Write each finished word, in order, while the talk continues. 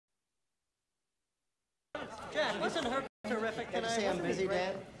Jack, wasn't Herb terrific Did you tonight? say I'm Wasn't he busy, great?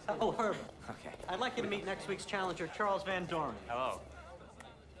 Dad? Oh, Herb. Okay. I'd like you to meet next week's challenger, Charles Van Doren. Hello.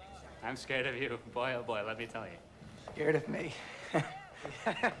 I'm scared of you. Boy, oh boy, let me tell you. Scared of me.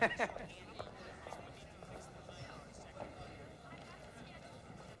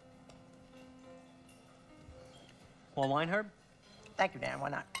 More wine, Herb? Thank you, Dan. Why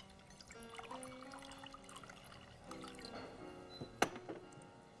not?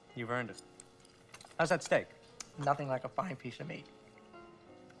 You've earned it. How's that steak? Nothing like a fine piece of meat.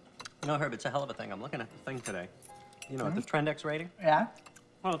 You know, Herb, it's a hell of a thing. I'm looking at the thing today. You know, the Trendex rating? Yeah?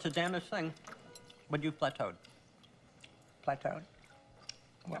 Well, it's a damnest thing. But you've plateaued. Plateaued.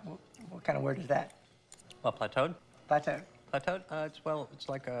 What kind of word is that? Well, plateaued? Plateaued. Plateaued? It's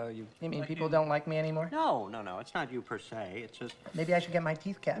like you... You mean people don't like me anymore? No. It's not you per se. It's just... Maybe I should get my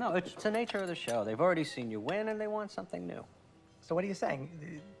teeth kept. No, it's the nature of the show. They've already seen you win, and they want something new. So what are you saying?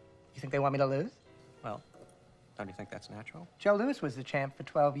 You think they want me to lose? Well, don't you think that's natural? Joe Louis was the champ for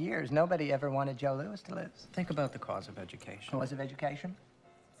 12 years. Nobody ever wanted Joe Louis to lose. Think about the cause of education. Cause of education?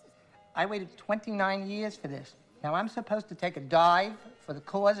 I waited 29 years for this. Now I'm supposed to take a dive for the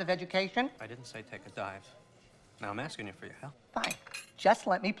cause of education? I didn't say take a dive. Now I'm asking you for your help. Fine. Just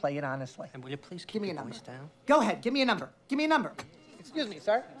let me play it honestly. And will you please keep Give me your a number. voice down? Go ahead, give me a number. Give me a number. Excuse me,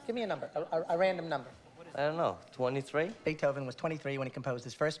 sir. Give me a number, a random number. I don't know, 23? Beethoven was 23 when he composed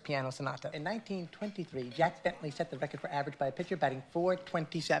his first piano sonata. In 1923, Jack Bentley set the record for average by a pitcher batting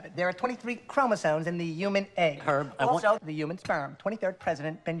 .427. There are 23 chromosomes in the human egg. Herb, also the human sperm. 23rd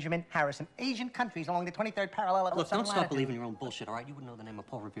President Benjamin Harrison. Asian countries along the 23rd parallel of the Look, southern don't stop latitude. believing your own bullshit, all right? You wouldn't know the name of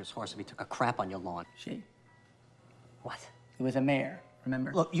Paul Revere's horse if he took a crap on your lawn. She. What? It was a mare,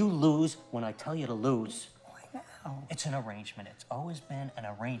 remember? Look, you lose when I tell you to lose. Why now? It's an arrangement. It's always been an You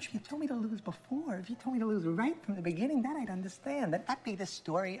arrangement. told me to lose before. If you told me to lose right from the beginning, that I'd understand. That'd be the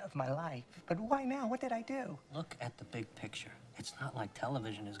story of my life. But why now? What did I do? Look at the big picture. It's not like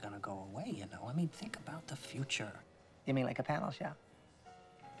television is gonna go away, you know? I mean, think about the future. You mean like a panel show?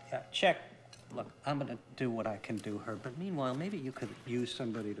 Yeah, check. Look, I'm gonna do what I can do, Herb, but meanwhile, maybe you could use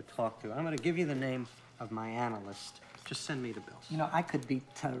somebody to talk to. I'm gonna give you the name of my analyst. Just send me the bills. You know, I could be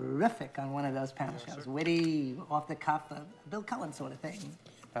terrific on one of those panel shows. Witty, off the cuff, Bill Cullen sort of thing.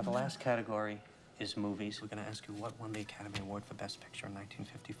 Now, the last category is movies. We're gonna ask you what won the Academy Award for Best Picture in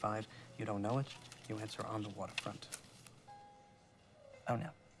 1955. You don't know it? You answer On the Waterfront. Oh no.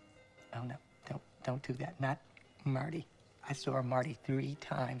 Oh no. Don't do that. Not Marty. I saw Marty 3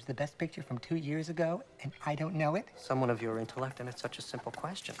 times. The Best Picture from 2 years ago, and I don't know it. Someone of your intellect, and it's such a simple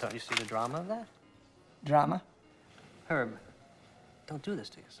question. Don't you see the drama of that? Drama? Herb, don't do this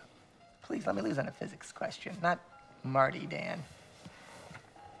to yourself. Please let me lose on a physics question. Not Marty, Dan.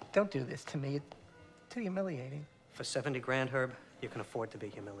 Don't do this to me. It's too humiliating. For 70 grand, Herb, you can afford to be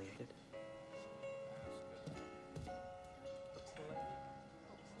humiliated.